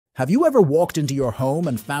Have you ever walked into your home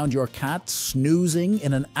and found your cat snoozing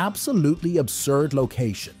in an absolutely absurd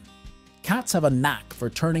location? Cats have a knack for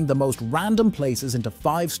turning the most random places into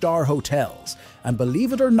five-star hotels, and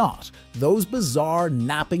believe it or not, those bizarre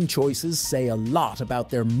napping choices say a lot about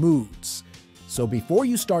their moods. So before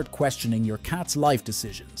you start questioning your cat's life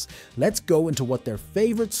decisions, let's go into what their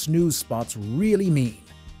favorite snooze spots really mean.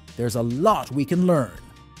 There's a lot we can learn.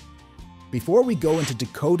 Before we go into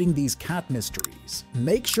decoding these cat mysteries,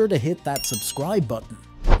 make sure to hit that subscribe button.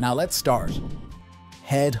 Now let's start.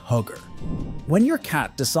 Head hugger. When your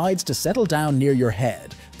cat decides to settle down near your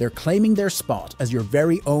head, they're claiming their spot as your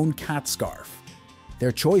very own cat scarf.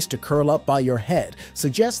 Their choice to curl up by your head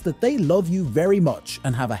suggests that they love you very much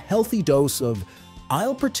and have a healthy dose of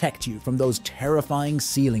 "I'll protect you from those terrifying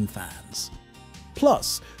ceiling fans."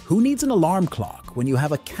 Plus, who needs an alarm clock when you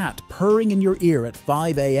have a cat purring in your ear at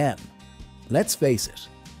 5 a.m.? Let's face it,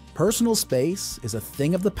 personal space is a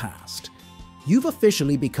thing of the past. You've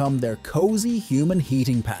officially become their cozy human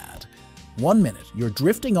heating pad. One minute, you're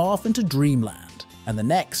drifting off into dreamland, and the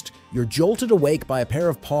next, you're jolted awake by a pair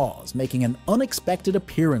of paws making an unexpected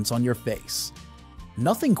appearance on your face.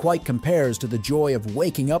 Nothing quite compares to the joy of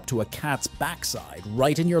waking up to a cat's backside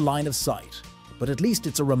right in your line of sight, but at least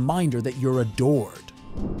it's a reminder that you're adored.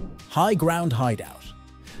 High ground hideout.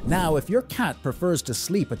 Now, if your cat prefers to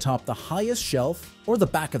sleep atop the highest shelf or the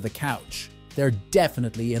back of the couch, they're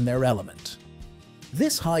definitely in their element.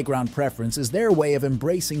 This high ground preference is their way of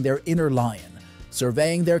embracing their inner lion,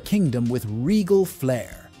 surveying their kingdom with regal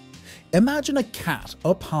flair. Imagine a cat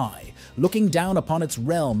up high, looking down upon its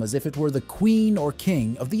realm as if it were the queen or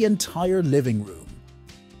king of the entire living room.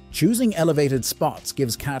 Choosing elevated spots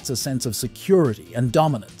gives cats a sense of security and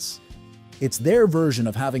dominance. It's their version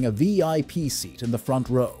of having a VIP seat in the front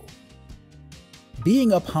row.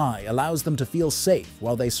 Being up high allows them to feel safe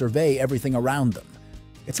while they survey everything around them.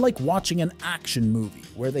 It's like watching an action movie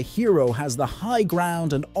where the hero has the high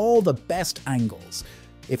ground and all the best angles.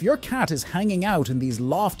 If your cat is hanging out in these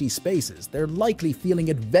lofty spaces, they're likely feeling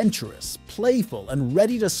adventurous, playful, and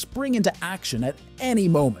ready to spring into action at any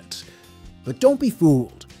moment. But don't be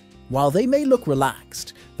fooled. While they may look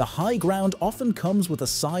relaxed, the high ground often comes with a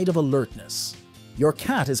side of alertness. Your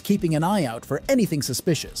cat is keeping an eye out for anything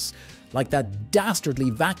suspicious, like that dastardly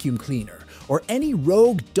vacuum cleaner or any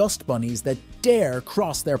rogue dust bunnies that dare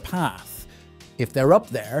cross their path. If they're up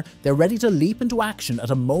there, they're ready to leap into action at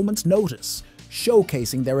a moment's notice,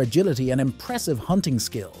 showcasing their agility and impressive hunting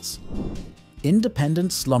skills.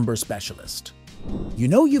 Independent slumber specialist. You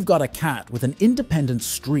know you've got a cat with an independent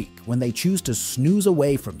streak when they choose to snooze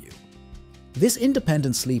away from you. This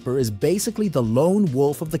independent sleeper is basically the lone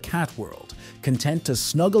wolf of the cat world, content to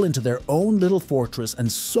snuggle into their own little fortress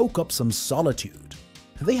and soak up some solitude.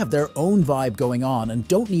 They have their own vibe going on and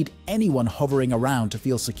don't need anyone hovering around to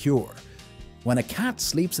feel secure. When a cat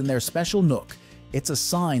sleeps in their special nook, it's a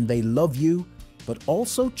sign they love you, but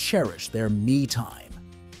also cherish their me time.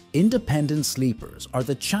 Independent sleepers are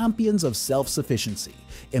the champions of self-sufficiency,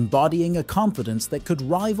 embodying a confidence that could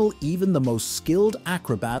rival even the most skilled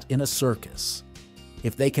acrobat in a circus.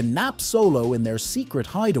 If they can nap solo in their secret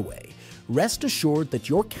hideaway, rest assured that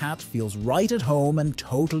your cat feels right at home and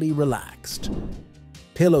totally relaxed.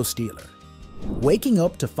 Pillow stealer. Waking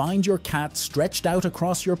up to find your cat stretched out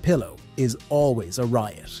across your pillow is always a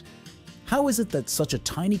riot. How is it that such a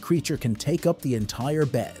tiny creature can take up the entire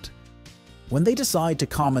bed? When they decide to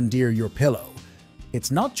commandeer your pillow,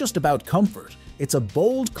 it's not just about comfort, it's a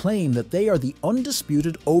bold claim that they are the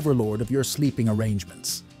undisputed overlord of your sleeping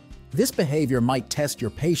arrangements. This behavior might test your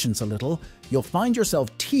patience a little. You'll find yourself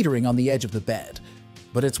teetering on the edge of the bed.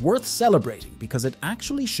 But it's worth celebrating because it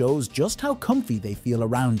actually shows just how comfy they feel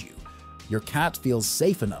around you. Your cat feels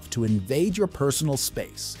safe enough to invade your personal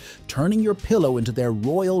space, turning your pillow into their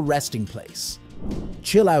royal resting place.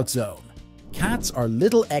 Chill out zone. Cats are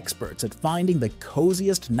little experts at finding the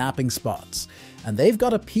coziest napping spots, and they've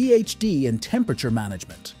got a PhD in temperature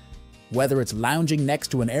management. Whether it's lounging next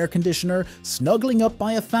to an air conditioner, snuggling up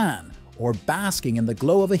by a fan, or basking in the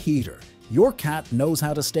glow of a heater, your cat knows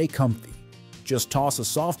how to stay comfy. Just toss a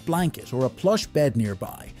soft blanket or a plush bed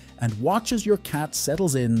nearby, and watch as your cat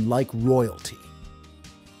settles in like royalty.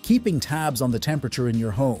 Keeping tabs on the temperature in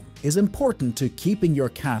your home is important to keeping your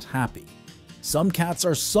cat happy. Some cats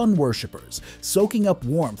are sun worshippers, soaking up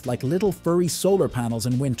warmth like little furry solar panels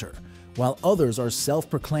in winter, while others are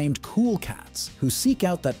self-proclaimed cool cats who seek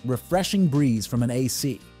out that refreshing breeze from an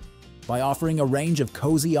AC. By offering a range of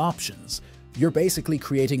cozy options, you're basically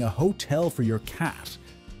creating a hotel for your cat.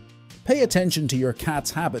 Pay attention to your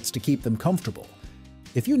cat's habits to keep them comfortable.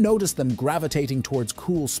 If you notice them gravitating towards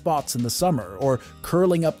cool spots in the summer or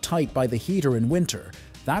curling up tight by the heater in winter,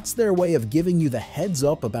 That's their way of giving you the heads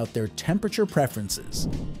up about their temperature preferences.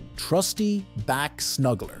 Trusty back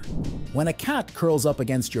snuggler. When a cat curls up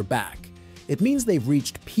against your back, it means they've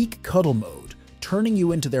reached peak cuddle mode, turning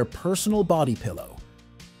you into their personal body pillow.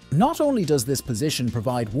 Not only does this position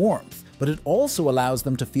provide warmth, but it also allows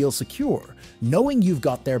them to feel secure, knowing you've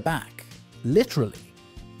got their back. Literally.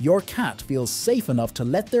 Your cat feels safe enough to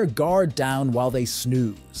let their guard down while they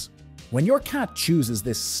snooze. When your cat chooses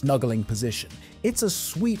this snuggling position, it's a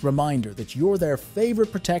sweet reminder that you're their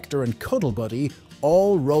favorite protector and cuddle buddy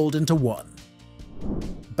all rolled into one.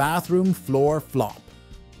 Bathroom floor flop.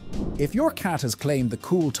 If your cat has claimed the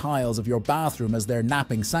cool tiles of your bathroom as their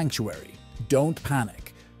napping sanctuary, don't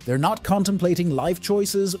panic. They're not contemplating life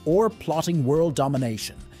choices or plotting world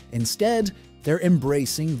domination. Instead, they're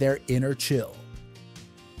embracing their inner chill.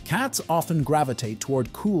 Cats often gravitate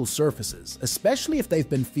toward cool surfaces, especially if they've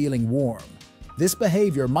been feeling warm. This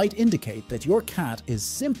behavior might indicate that your cat is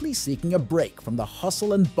simply seeking a break from the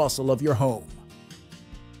hustle and bustle of your home.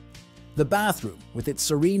 The bathroom, with its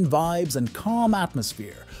serene vibes and calm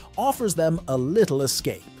atmosphere, offers them a little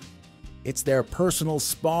escape. It's their personal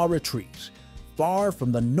spa retreat, far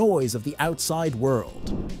from the noise of the outside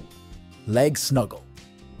world. Leg snuggle.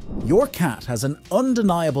 Your cat has an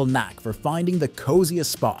undeniable knack for finding the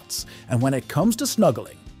coziest spots, and when it comes to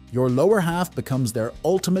snuggling, your lower half becomes their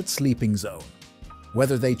ultimate sleeping zone.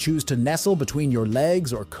 Whether they choose to nestle between your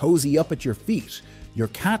legs or cozy up at your feet, your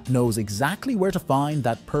cat knows exactly where to find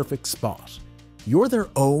that perfect spot. You're their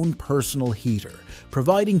own personal heater,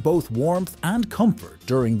 providing both warmth and comfort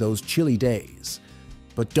during those chilly days.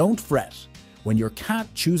 But don't fret. When your cat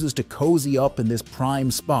chooses to cozy up in this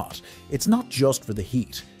prime spot, it's not just for the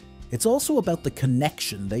heat. It's also about the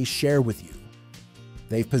connection they share with you.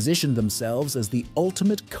 They've positioned themselves as the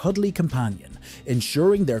ultimate cuddly companion,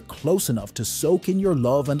 ensuring they're close enough to soak in your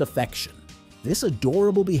love and affection. This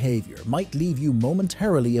adorable behavior might leave you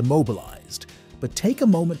momentarily immobilized, but take a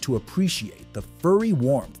moment to appreciate the furry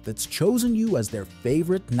warmth that's chosen you as their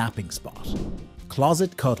favorite napping spot.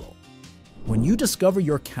 Closet cuddle. When you discover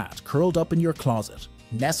your cat curled up in your closet,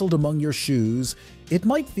 nestled among your shoes, it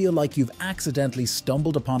might feel like you've accidentally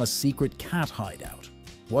stumbled upon a secret cat hideout.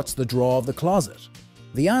 What's the draw of the closet?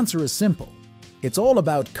 The answer is simple. It's all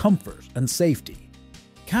about comfort and safety.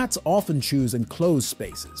 Cats often choose enclosed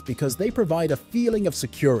spaces because they provide a feeling of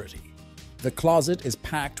security. The closet is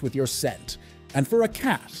packed with your scent, and for a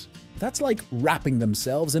cat, that's like wrapping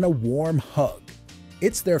themselves in a warm hug.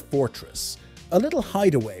 It's their fortress, a little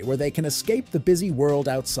hideaway where they can escape the busy world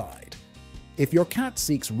outside. If your cat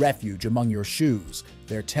seeks refuge among your shoes,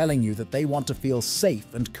 they're telling you that they want to feel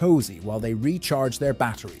safe and cozy while they recharge their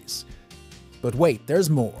batteries. But wait, there's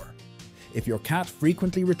more. If your cat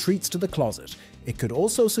frequently retreats to the closet, it could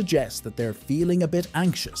also suggest that they're feeling a bit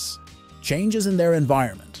anxious. Changes in their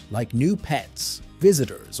environment, like new pets,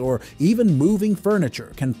 visitors, or even moving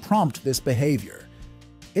furniture, can prompt this behavior.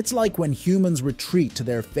 It's like when humans retreat to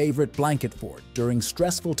their favorite blanket fort during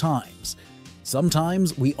stressful times.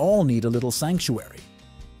 Sometimes we all need a little sanctuary.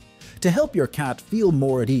 To help your cat feel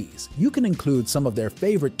more at ease, you can include some of their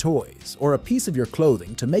favorite toys or a piece of your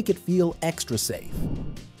clothing to make it feel extra safe.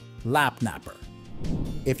 Lap napper.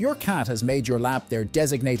 If your cat has made your lap their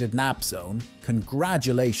designated nap zone,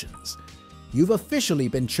 congratulations! You've officially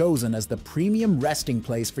been chosen as the premium resting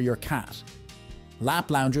place for your cat.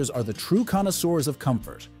 Lap loungers are the true connoisseurs of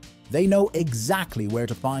comfort. They know exactly where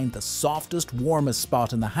to find the softest, warmest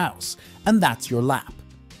spot in the house, and that's your lap.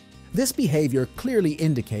 This behavior clearly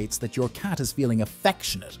indicates that your cat is feeling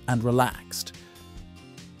affectionate and relaxed.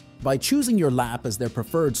 By choosing your lap as their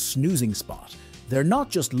preferred snoozing spot, they're not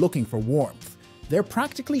just looking for warmth, they're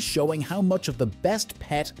practically showing how much of the best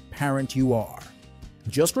pet parent you are.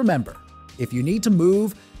 Just remember, if you need to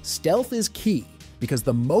move, stealth is key, because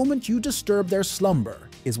the moment you disturb their slumber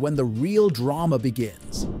is when the real drama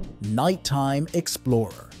begins. Nighttime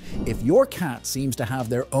explorer. If your cat seems to have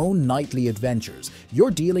their own nightly adventures,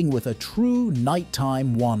 you're dealing with a true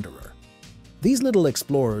nighttime wanderer. These little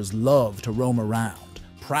explorers love to roam around,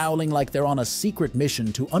 prowling like they're on a secret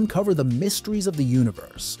mission to uncover the mysteries of the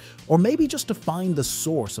universe, or maybe just to find the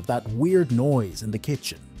source of that weird noise in the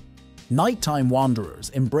kitchen. Nighttime wanderers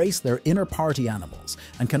embrace their inner party animals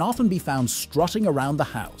and can often be found strutting around the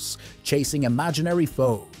house, chasing imaginary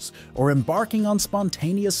foes, or embarking on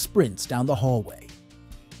spontaneous sprints down the hallway.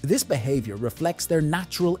 This behavior reflects their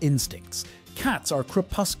natural instincts. Cats are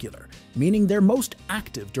crepuscular, meaning they're most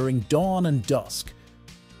active during dawn and dusk.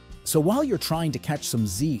 So while you're trying to catch some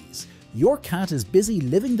Z's, your cat is busy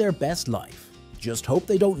living their best life. Just hope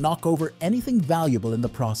they don't knock over anything valuable in the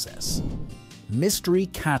process. Mystery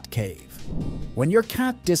Cat Cave. When your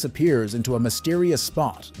cat disappears into a mysterious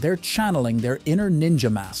spot, they're channeling their inner ninja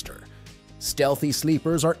master. Stealthy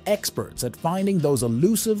sleepers are experts at finding those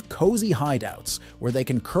elusive, cozy hideouts where they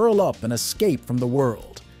can curl up and escape from the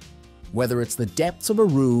world. Whether it's the depths of a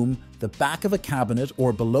room, the back of a cabinet,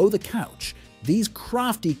 or below the couch, these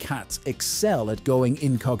crafty cats excel at going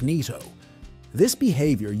incognito. This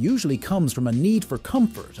behavior usually comes from a need for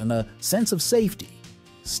comfort and a sense of safety.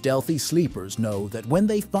 Stealthy sleepers know that when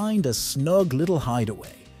they find a snug little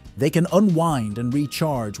hideaway, they can unwind and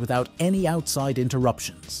recharge without any outside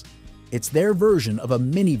interruptions. It's their version of a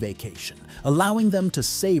mini vacation, allowing them to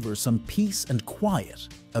savor some peace and quiet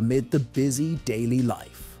amid the busy daily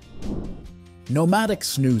life. Nomadic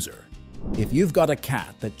snoozer. If you've got a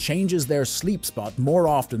cat that changes their sleep spot more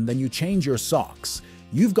often than you change your socks,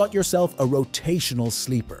 you've got yourself a rotational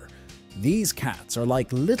sleeper. These cats are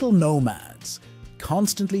like little nomads,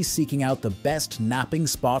 constantly seeking out the best napping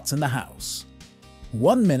spots in the house.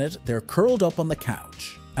 One minute they're curled up on the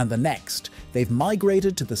couch, and the next they've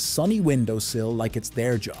migrated to the sunny windowsill like it's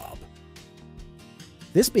their job.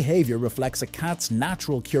 This behavior reflects a cat's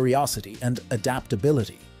natural curiosity and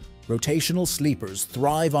adaptability. Rotational sleepers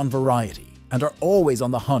thrive on variety and are always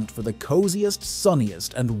on the hunt for the coziest,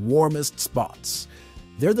 sunniest, and warmest spots.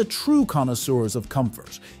 They're the true connoisseurs of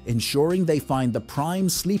comfort, ensuring they find the prime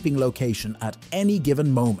sleeping location at any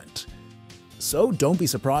given moment. So don't be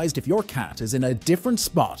surprised if your cat is in a different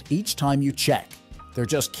spot each time you check. They're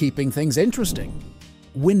just keeping things interesting.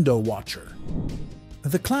 Window watcher.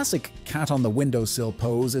 The classic cat on the windowsill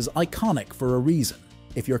pose is iconic for a reason.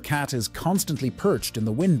 If your cat is constantly perched in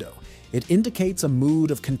the window, it indicates a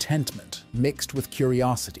mood of contentment mixed with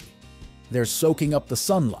curiosity. They're soaking up the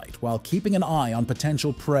sunlight while keeping an eye on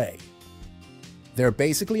potential prey. They're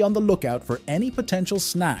basically on the lookout for any potential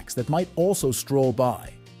snacks that might also stroll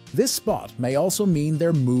by. This spot may also mean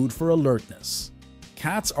their mood for alertness.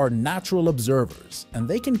 Cats are natural observers, and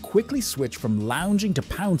they can quickly switch from lounging to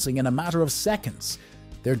pouncing in a matter of seconds.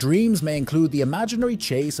 Their dreams may include the imaginary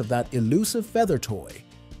chase of that elusive feather toy,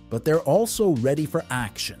 but they're also ready for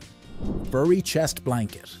action. Furry chest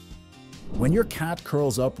blanket. When your cat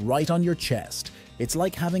curls up right on your chest, it's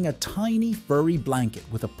like having a tiny furry blanket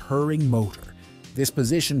with a purring motor. This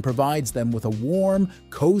position provides them with a warm,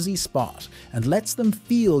 cozy spot and lets them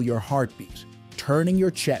feel your heartbeat, turning your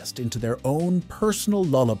chest into their own personal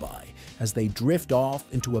lullaby as they drift off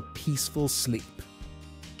into a peaceful sleep.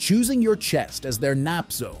 Choosing your chest as their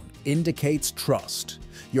nap zone indicates trust.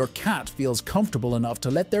 Your cat feels comfortable enough to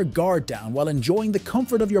let their guard down while enjoying the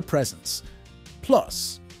comfort of your presence.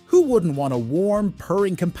 Plus, who wouldn't want a warm,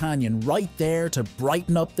 purring companion right there to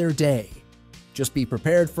brighten up their day? Just be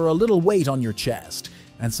prepared for a little weight on your chest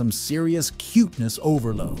and some serious cuteness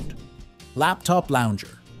overload. Laptop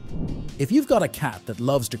lounger. If you've got a cat that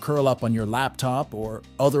loves to curl up on your laptop or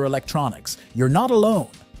other electronics, you're not alone.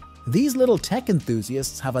 These little tech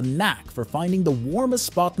enthusiasts have a knack for finding the warmest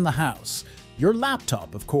spot in the house, your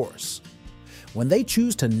laptop, of course. When they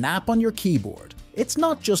choose to nap on your keyboard, it's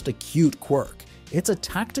not just a cute quirk, it's a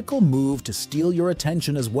tactical move to steal your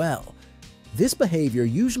attention as well. This behavior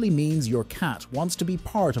usually means your cat wants to be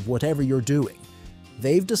part of whatever you're doing.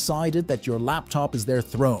 They've decided that your laptop is their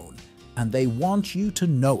throne, and they want you to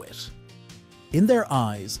know it. In their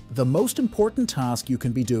eyes, the most important task you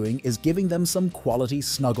can be doing is giving them some quality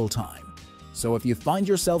snuggle time. So if you find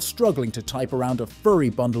yourself struggling to type around a furry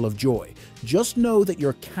bundle of joy, just know that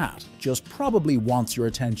your cat just probably wants your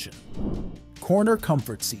attention. Corner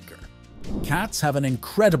comfort seeker. Cats have an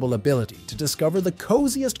incredible ability to discover the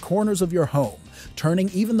coziest corners of your home, turning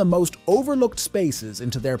even the most overlooked spaces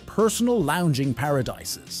into their personal lounging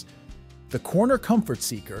paradises. The corner comfort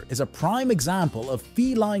seeker is a prime example of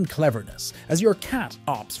feline cleverness, as your cat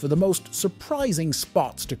opts for the most surprising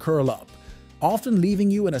spots to curl up, often leaving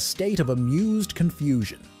you in a state of amused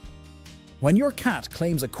confusion. When your cat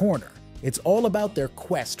claims a corner, it's all about their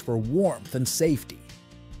quest for warmth and safety.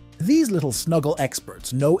 These little snuggle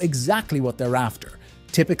experts know exactly what they're after,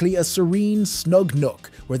 typically a serene, snug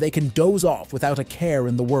nook where they can doze off without a care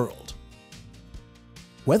in the world.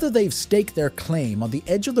 Whether they've staked their claim on the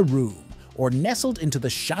edge of the room or nestled into the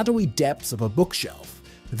shadowy depths of a bookshelf,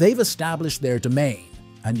 they've established their domain,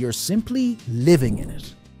 and you're simply living in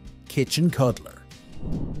it. Kitchen cuddler.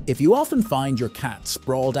 If you often find your cat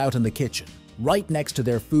sprawled out in the kitchen, right next to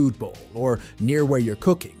their food bowl or near where you're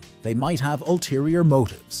cooking, they might have ulterior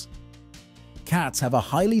motives. Cats have a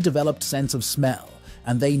highly developed sense of smell,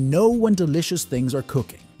 and they know when delicious things are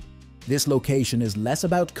cooking. This location is less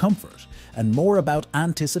about comfort and more about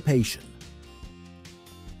anticipation.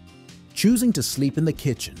 Choosing to sleep in the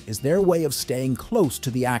kitchen is their way of staying close to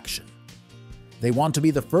the action. They want to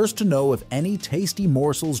be the first to know if any tasty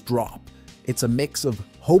morsels drop. It's a mix of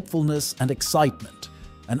hopefulness and excitement,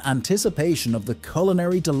 an anticipation of the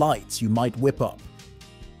culinary delights you might whip up.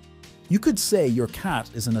 You could say your cat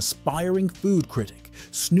is an aspiring food critic,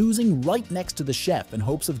 snoozing right next to the chef in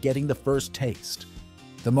hopes of getting the first taste.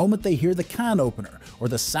 The moment they hear the can opener or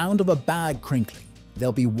the sound of a bag crinkling,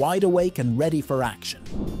 they'll be wide awake and ready for action.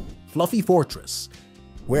 Fluffy fortress,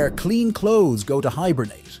 where clean clothes go to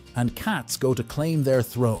hibernate and cats go to claim their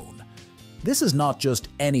throne. This is not just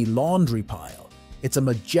any laundry pile, it's a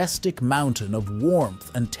majestic mountain of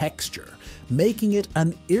warmth and texture, making it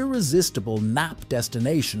an irresistible nap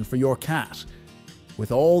destination for your cat.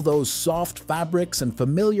 With all those soft fabrics and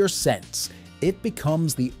familiar scents, it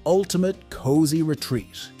becomes the ultimate cozy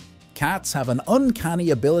retreat. Cats have an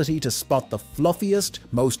uncanny ability to spot the fluffiest,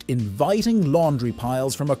 most inviting laundry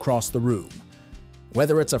piles from across the room.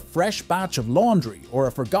 Whether it's a fresh batch of laundry or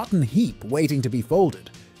a forgotten heap waiting to be folded,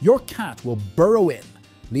 your cat will burrow in,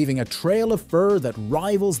 leaving a trail of fur that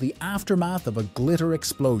rivals the aftermath of a glitter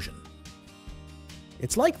explosion.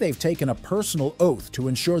 It's like they've taken a personal oath to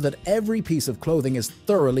ensure that every piece of clothing is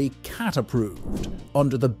thoroughly cat-approved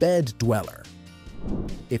under the bed dweller.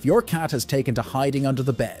 If your cat has taken to hiding under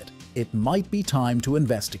the bed, it might be time to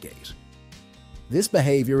investigate. This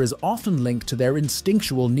behavior is often linked to their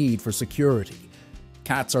instinctual need for security.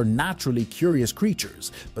 Cats are naturally curious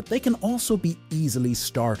creatures, but they can also be easily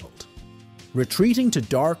startled. Retreating to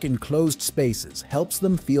dark, enclosed spaces helps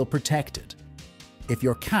them feel protected. If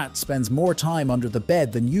your cat spends more time under the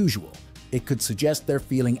bed than usual, it could suggest they're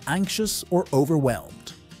feeling anxious or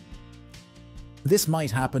overwhelmed. This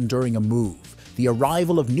might happen during a move, the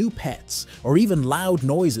arrival of new pets, or even loud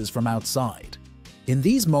noises from outside. In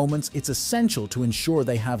these moments, it's essential to ensure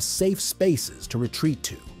they have safe spaces to retreat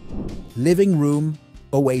to. Living room,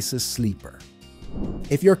 oasis sleeper.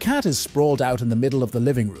 If your cat is sprawled out in the middle of the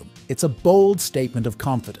living room, it's a bold statement of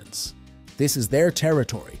confidence. This is their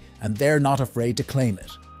territory, and they're not afraid to claim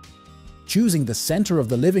it. Choosing the center of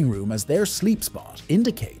the living room as their sleep spot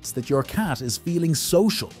indicates that your cat is feeling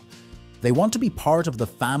social. They want to be part of the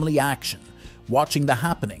family action, watching the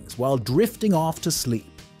happenings while drifting off to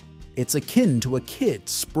sleep. It's akin to a kid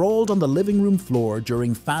sprawled on the living room floor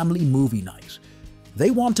during family movie night.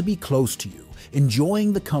 They want to be close to you,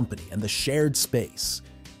 enjoying the company and the shared space.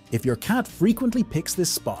 If your cat frequently picks this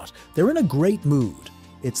spot, they're in a great mood.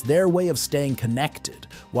 It's their way of staying connected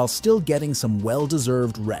while still getting some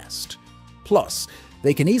well-deserved rest. Plus,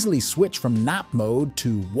 they can easily switch from nap mode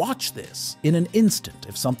to watch this in an instant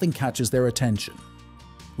if something catches their attention.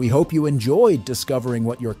 We hope you enjoyed discovering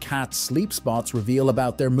what your cat's sleep spots reveal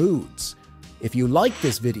about their moods. If you like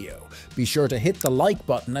this video, be sure to hit the like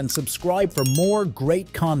button and subscribe for more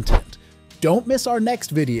great content. Don't miss our next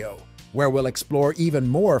video, where we'll explore even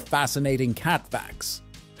more fascinating cat facts.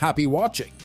 Happy watching!